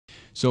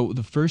So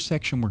the first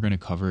section we're going to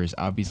cover is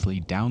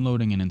obviously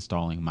downloading and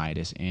installing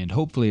Midas, and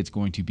hopefully it's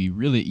going to be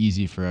really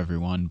easy for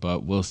everyone,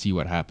 but we'll see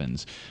what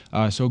happens.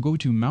 So go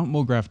to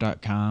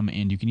mountmograph.com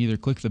and you can either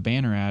click the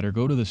banner ad or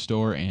go to the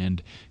store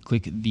and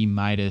click the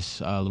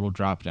Midas little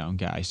drop down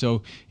guy.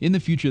 So in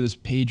the future this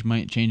page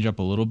might change up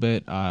a little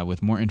bit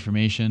with more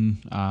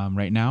information.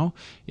 Right now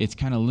it's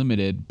kind of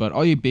limited, but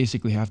all you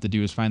basically have to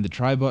do is find the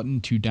try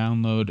button to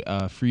download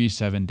a free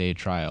 7-day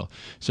trial.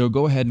 So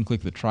go ahead and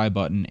click the try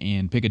button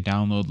and pick a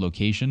download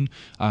location.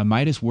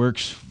 Midas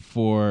works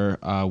for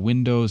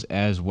Windows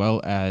as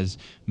well as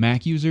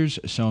Mac users,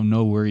 so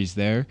no worries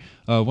there.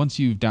 Once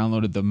you've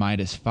downloaded the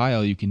Midas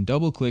file, you can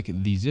double click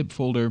the zip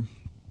folder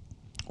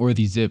or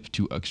the zip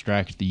to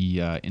extract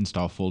the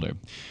install folder.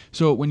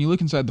 So when you look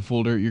inside the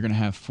folder, you're going to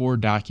have 4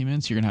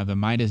 documents. You're going to have the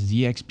Midas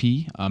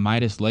ZXP, a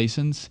Midas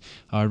license,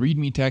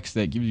 README text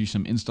that gives you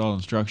some install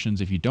instructions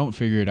if you don't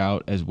figure it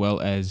out, as well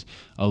as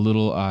a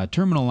little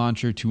terminal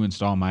launcher to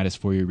install Midas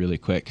for you really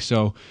quick.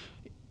 So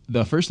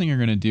the first thing you're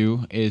going to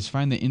do is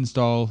find the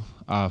install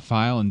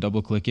file and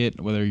double click it,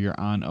 whether you're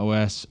on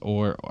OS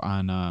or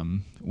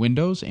on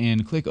Windows,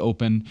 and click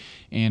open,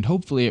 and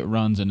hopefully it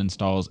runs and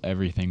installs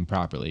everything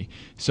properly.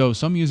 So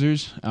some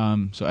users,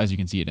 so as you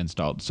can see, it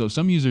installed. So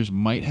some users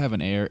might have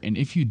an error, and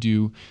if you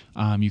do,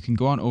 you can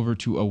go on over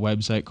to a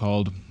website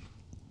called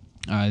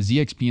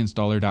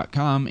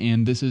zxpinstaller.com,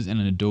 and this is an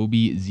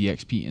Adobe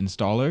ZXP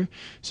installer,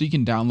 so you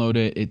can download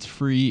it. It's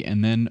free,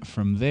 and then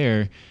from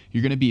there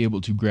you're going to be able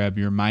to grab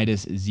your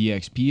Midas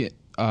ZXP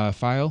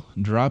file,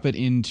 drop it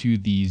into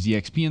the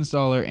ZXP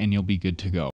installer, and you'll be good to go.